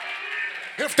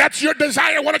 If that's your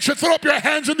desire, why don't you throw up your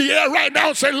hands in the air right now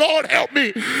and say, Lord, help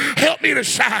me. Help me to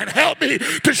shine. Help me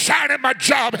to shine in my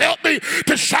job. Help me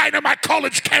to shine in my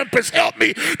college campus. Help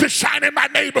me to shine in my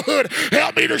neighborhood.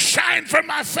 Help me to shine for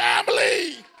my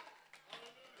family.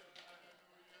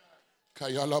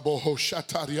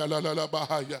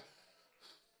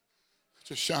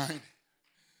 Just shine.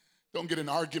 Don't get in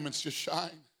arguments. Just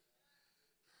shine.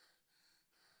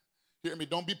 Hear me.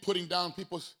 Don't be putting down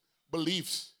people's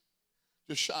beliefs.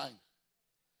 Just shine.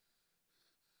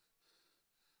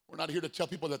 We're not here to tell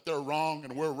people that they're wrong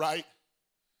and we're right.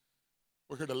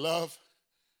 We're here to love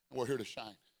and we're here to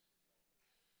shine.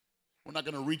 We're not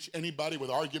going to reach anybody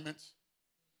with arguments.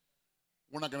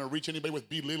 We're not going to reach anybody with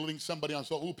belittling somebody on,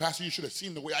 oh, Pastor, you should have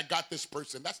seen the way I got this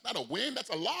person. That's not a win, that's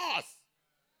a loss.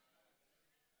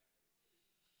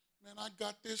 Man, I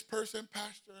got this person,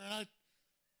 Pastor, and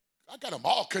I got them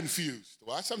all confused.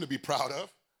 Well, that's something to be proud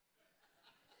of.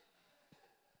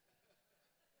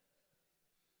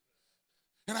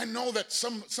 And I know that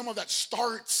some of that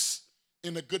starts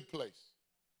in a good place.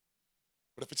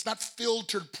 But if it's not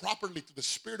filtered properly through the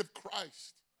Spirit of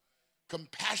Christ,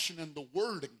 compassion and the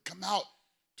word, it can come out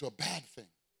to a bad thing.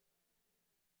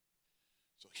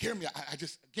 So hear me. I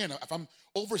just, again, if I'm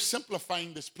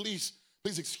oversimplifying this, please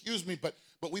excuse me, but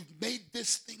we've made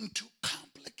this thing too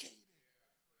complicated.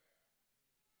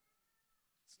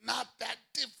 It's not that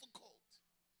difficult.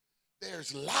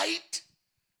 There's light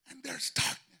and there's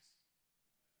darkness.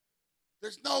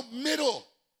 There's no middle.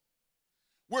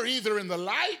 We're either in the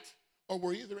light or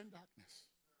we're either in darkness.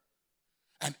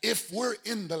 And if we're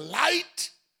in the light,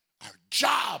 our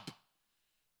job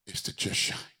is to just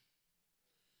shine.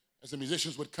 As the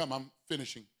musicians would come, I'm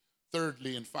finishing.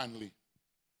 Thirdly and finally,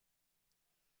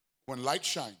 when light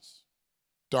shines,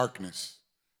 darkness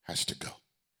has to go.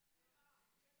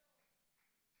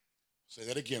 Say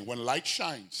that again. When light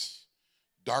shines,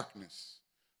 darkness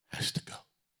has to go.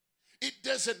 It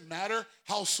doesn't matter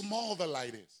how small the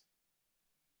light is.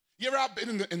 You ever out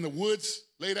been in the woods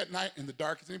late at night in the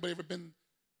dark? Has anybody ever been?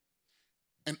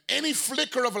 And any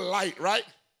flicker of a light, right?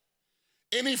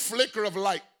 Any flicker of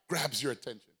light grabs your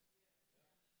attention.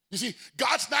 You see,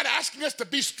 God's not asking us to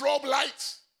be strobe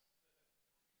lights.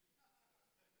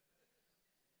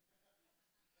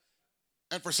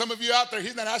 And for some of you out there,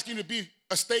 he's not asking you to be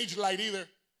a stage light either.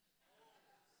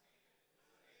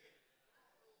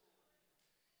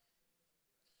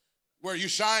 Where you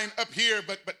shine up here,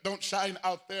 but don't shine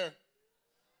out there.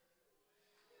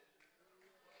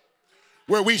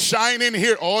 Where we shine in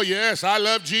here. Oh, yes, I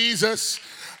love Jesus.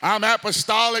 I'm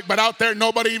apostolic, but out there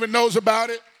nobody even knows about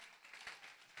it.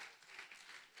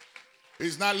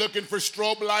 He's not looking for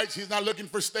strobe lights. He's not looking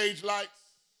for stage lights.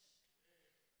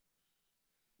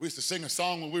 We used to sing a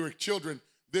song when we were children,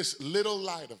 this little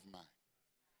light of mine.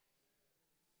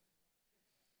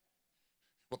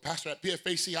 Well, Pastor, at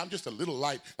PFAC, I'm just a little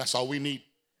light. That's all we need.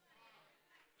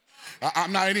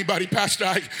 I'm not anybody, Pastor.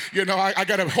 I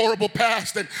got a horrible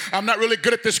past, and I'm not really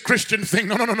good at this Christian thing.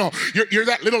 No. You're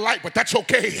that little light, but that's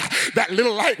okay. That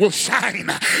little light will shine.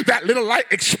 That little light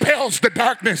expels the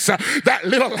darkness. That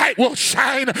little light will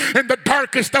shine in the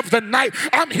darkest of the night.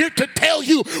 I'm here to tell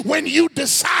you, when you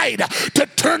decide to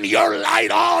turn your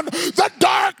light on, the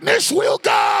darkness will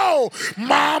go.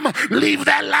 Mom, leave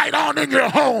that light on in your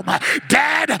home.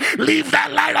 Dad, leave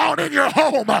that light on in your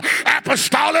home.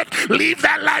 Apostolic, leave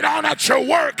that light on at your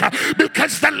work,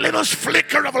 because the littlest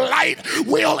flicker of light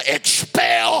will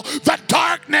expel the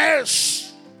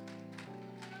darkness.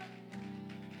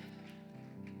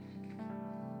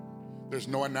 There's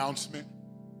no announcement.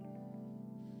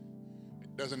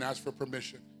 It doesn't ask for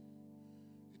permission.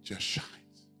 It just shines.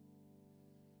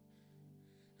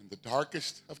 In the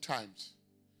darkest of times,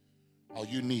 all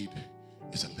you need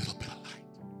is a little bit of light.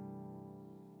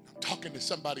 I'm talking to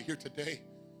somebody here today.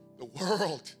 The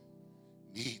world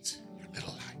needs your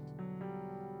little light.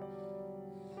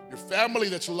 Your family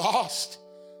that's lost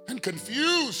and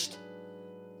confused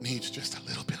needs just a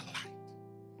little bit of light.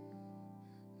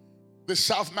 This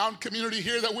South Mountain community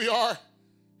here that we are,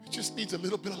 it just needs a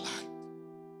little bit of light.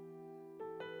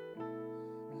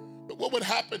 But what would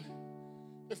happen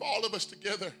if all of us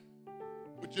together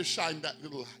would just shine that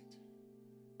little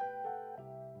light?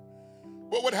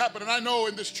 What would happen? And I know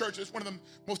in this church, it's one of the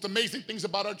most amazing things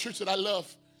about our church that I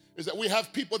love, is that we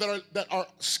have people that are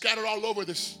scattered all over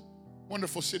this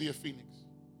wonderful city of Phoenix.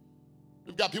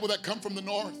 We've got people that come from the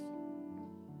north,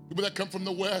 people that come from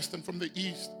the west and from the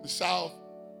east, the south,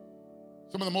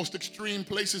 some of the most extreme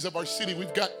places of our city.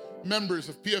 We've got members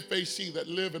of PFAC that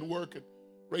live and work and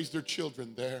raise their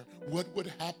children there. What would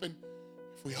happen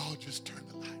if we all just turned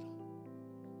the light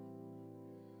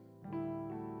on?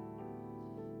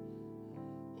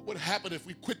 What would happen if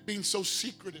we quit being so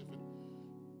secretive and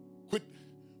quit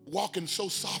walking so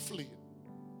softly,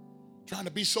 trying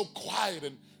to be so quiet,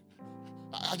 and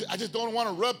I just don't want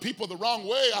to rub people the wrong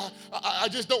way. I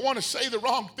just don't want to say the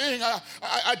wrong thing.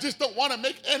 I just don't want to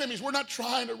make enemies. We're not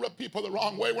trying to rub people the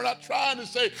wrong way. We're not trying to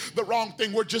say the wrong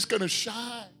thing. We're just going to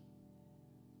shine.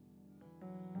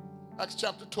 Acts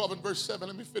chapter 12 and verse 7.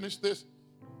 Let me finish this.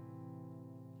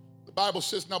 The Bible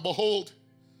says, now behold,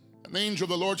 an angel of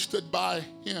the Lord stood by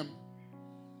him,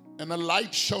 and a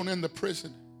light shone in the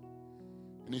prison.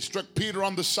 And he struck Peter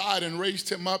on the side and raised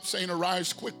him up, saying,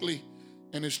 arise quickly.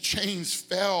 And his chains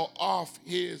fell off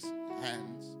his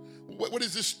hands. What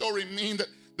does this story mean? That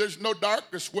there's no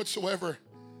darkness whatsoever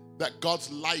that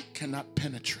God's light cannot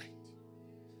penetrate.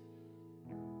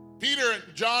 Peter and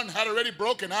John had already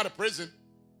broken out of prison.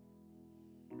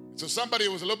 So somebody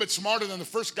who was a little bit smarter than the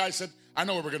first guy said, I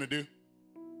know what we're going to do.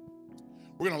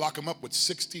 We're going to lock him up with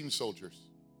 16 soldiers.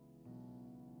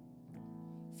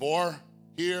 4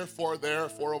 here, 4 there,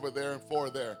 4 over there, and 4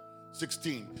 there.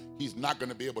 16. He's not going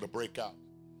to be able to break out.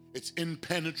 It's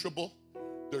impenetrable.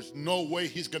 There's no way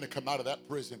he's going to come out of that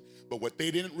prison. But what they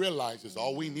didn't realize is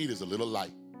all we need is a little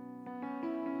light.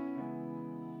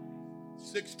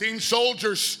 16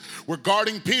 soldiers were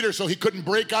guarding Peter so he couldn't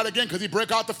break out again, because he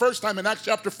broke out the first time in Acts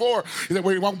chapter 4. He said,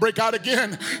 well, he won't break out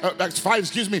again. Acts 5,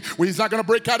 where he's not going to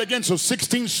break out again. So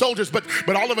 16 soldiers, but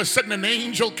all of a sudden an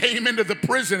angel came into the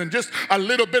prison and just a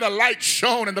little bit of light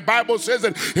shone. And the Bible says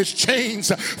that his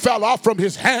chains fell off from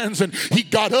his hands and he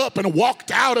got up and walked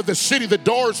out of the city. The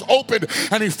doors opened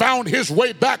and he found his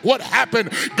way back. What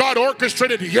happened? God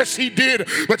orchestrated. Yes, he did.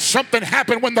 But something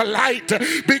happened when the light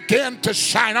began to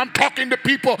shine. I'm talking to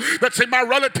people that say, my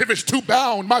relative is too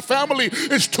bound, my family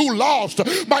is too lost,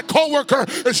 my coworker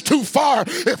is too far.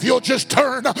 If you'll just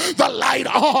turn the light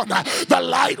on, the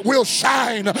light will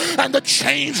shine and the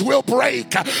chains will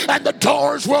break and the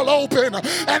doors will open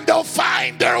and they'll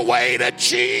find their way to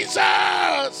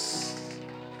Jesus.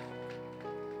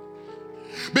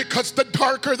 Because the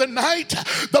darker the night,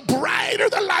 the brighter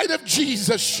the light of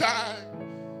Jesus shines.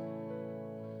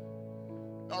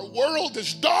 Our world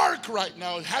is dark right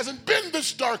now. It hasn't been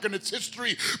this dark in its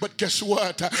history. But guess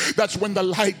what? That's when the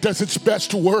light does its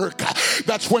best work.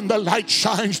 That's when the light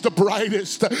shines the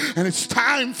brightest. And it's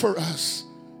time for us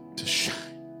to shine.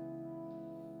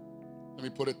 Let me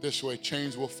put it this way.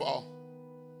 Chains will fall.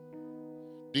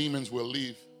 demons will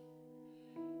leave.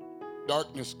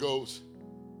 Darkness goes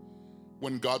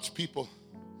when God's people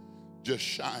just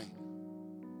shine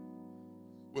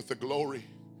with the glory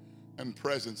and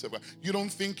presence of God. You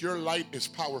don't think your light is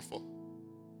powerful.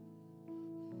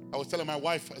 I was telling my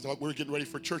wife as we were getting ready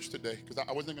for church today, because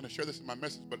I wasn't going to share this in my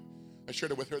message, but I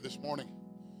shared it with her this morning.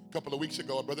 A couple of weeks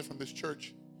ago, a brother from this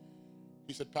church,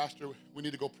 he said, Pastor, we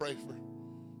need to go pray for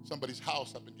somebody's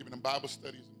house. I've been giving them Bible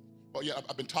studies. Well, yeah,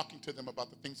 I've been talking to them about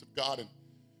the things of God, and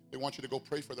they want you to go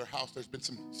pray for their house. There's been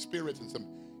some spirits and some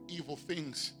evil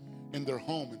things in their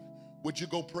home. And would you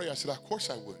go pray? I said, of course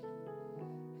I would.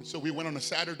 And so we went on a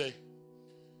Saturday,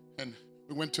 and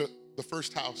we went to the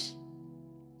first house.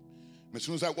 And as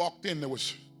soon as I walked in, there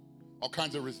was all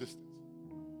kinds of resistance.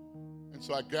 And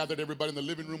so I gathered everybody in the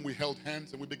living room. We held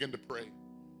hands, and we began to pray.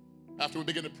 After we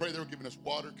began to pray, they were giving us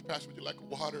water. Pastor, would you like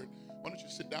water? Why don't you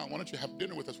sit down? Why don't you have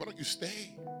dinner with us? Why don't you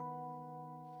stay?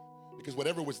 Because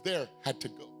whatever was there had to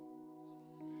go.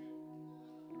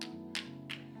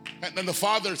 And then the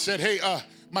father said, hey,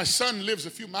 my son lives a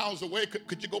few miles away.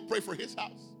 Could you go pray for his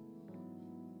house?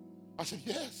 I said,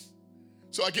 yes.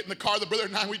 So I get in the car, the brother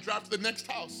and I, we drive to the next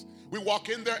house. We walk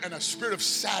in there, and a spirit of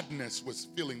sadness was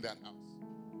filling that house.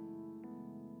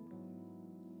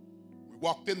 We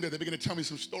walked in there, they began to tell me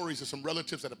some stories of some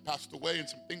relatives that have passed away and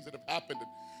some things that have happened.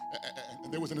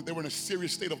 And they were in a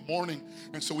serious state of mourning.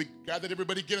 And so we gathered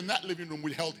everybody, get in that living room.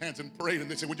 We held hands and prayed.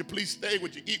 And they said, would you please stay?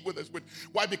 Would you eat with us?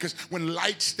 Why? Because when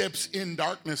light steps in,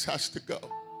 darkness has to go.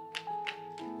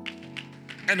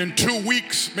 And in 2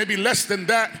 weeks, maybe less than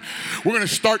that, we're going to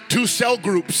start 2 cell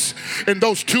groups in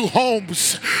those 2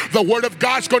 homes. The word of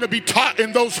God's going to be taught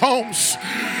in those homes.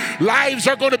 Lives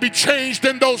are going to be changed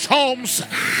in those homes.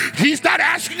 He's not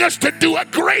asking us to do a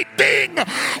great thing.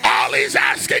 All he's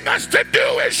asking us to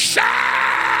do is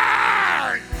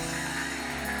shine.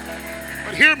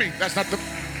 But hear me, that's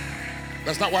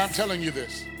not why I'm telling you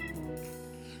this.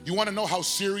 You want to know how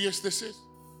serious this is?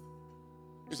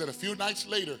 Is that a few nights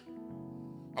later,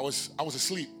 I was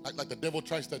asleep, like the devil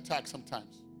tries to attack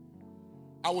sometimes.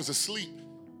 I was asleep,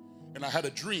 and I had a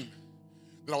dream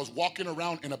that I was walking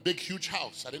around in a big, huge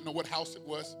house. I didn't know what house it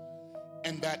was,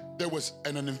 and that there was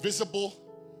an invisible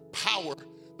power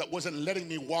that wasn't letting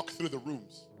me walk through the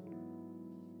rooms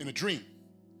in a dream.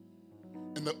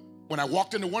 And when I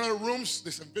walked into one of the rooms,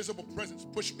 this invisible presence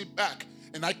pushed me back,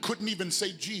 and I couldn't even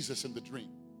say Jesus in the dream.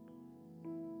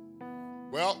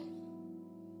 Well,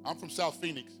 I'm from South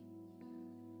Phoenix,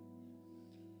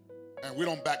 and we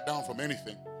don't back down from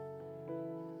anything.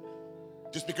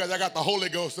 Just because I got the Holy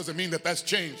Ghost doesn't mean that that's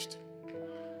changed.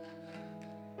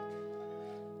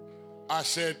 I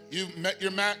said, you met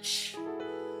your match?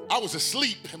 I was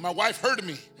asleep, and my wife heard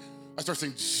me. I started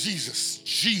saying, Jesus,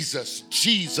 Jesus,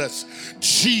 Jesus,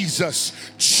 Jesus,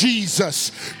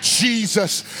 Jesus,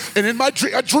 Jesus. And in my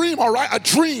dream, a dream,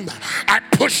 I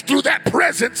pushed through that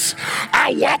presence.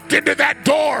 I walked into that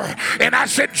door, and I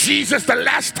said, Jesus, the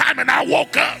last time, and I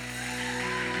woke up.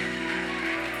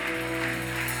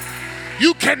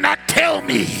 You cannot tell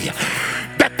me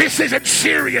that this isn't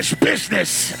serious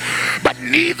business, but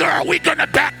neither are we going to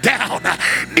back down.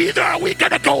 Neither are we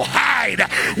going to go hide.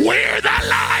 We're the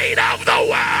light of the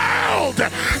world,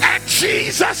 and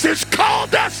Jesus has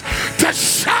called us to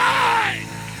shine.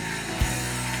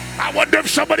 I wonder if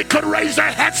somebody could raise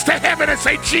their hands to heaven and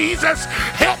say, Jesus,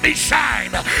 help me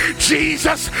shine.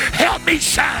 Jesus, help me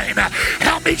shine.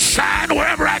 Help me shine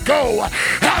wherever I go.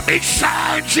 Help me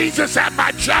shine, Jesus, at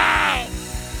my job.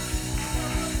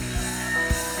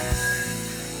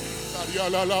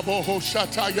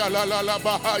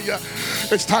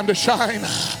 It's time to shine.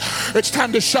 It's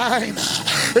time to shine.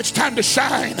 It's time to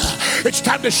shine. It's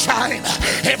time to shine.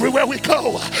 Everywhere we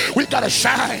go, we gotta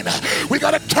shine. We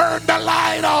gotta turn the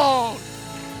light on.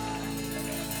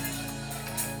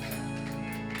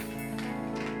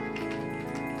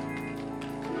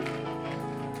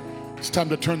 It's time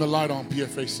to turn the light on,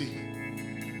 PFAC.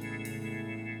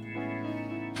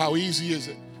 How easy is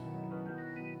it?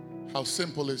 How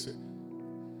simple is it?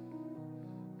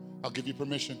 I'll give you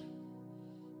permission.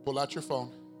 Pull out your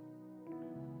phone.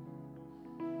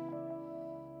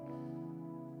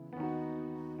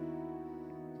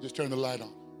 Just turn the light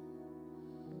on.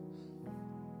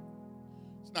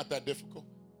 It's not that difficult.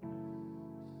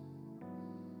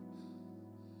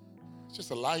 It's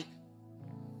just a light.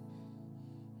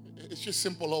 It's just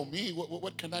simple old me.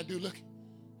 What can I do? Look,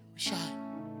 we shine.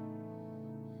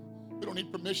 We don't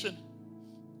need permission.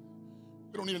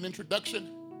 We don't need an introduction.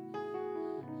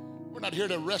 We're not here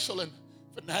to wrestle and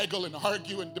finagle and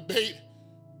argue and debate.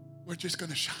 We're just going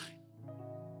to shine.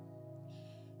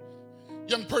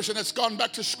 Young person that's gone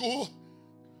back to school,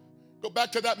 Go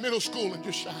back to that middle school and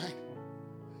just shine.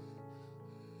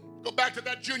 Go back to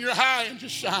that junior high and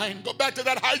just shine. Go back to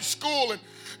that high school and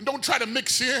don't try to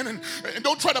mix in and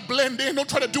don't try to blend in. Don't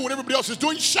try to do what everybody else is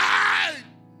doing. Shine.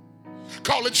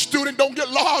 College student, don't get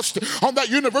lost on that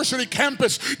university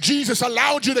campus. Jesus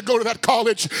allowed you to go to that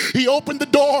college. He opened the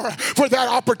door for that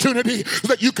opportunity so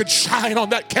that you could shine on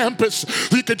that campus.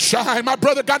 You could shine. My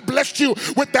brother, God blessed you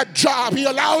with that job. He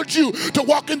allowed you to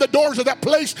walk in the doors of that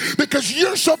place because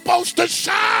you're supposed to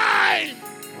shine.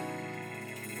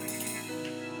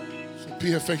 So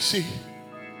PFAC,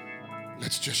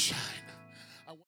 let's just shine.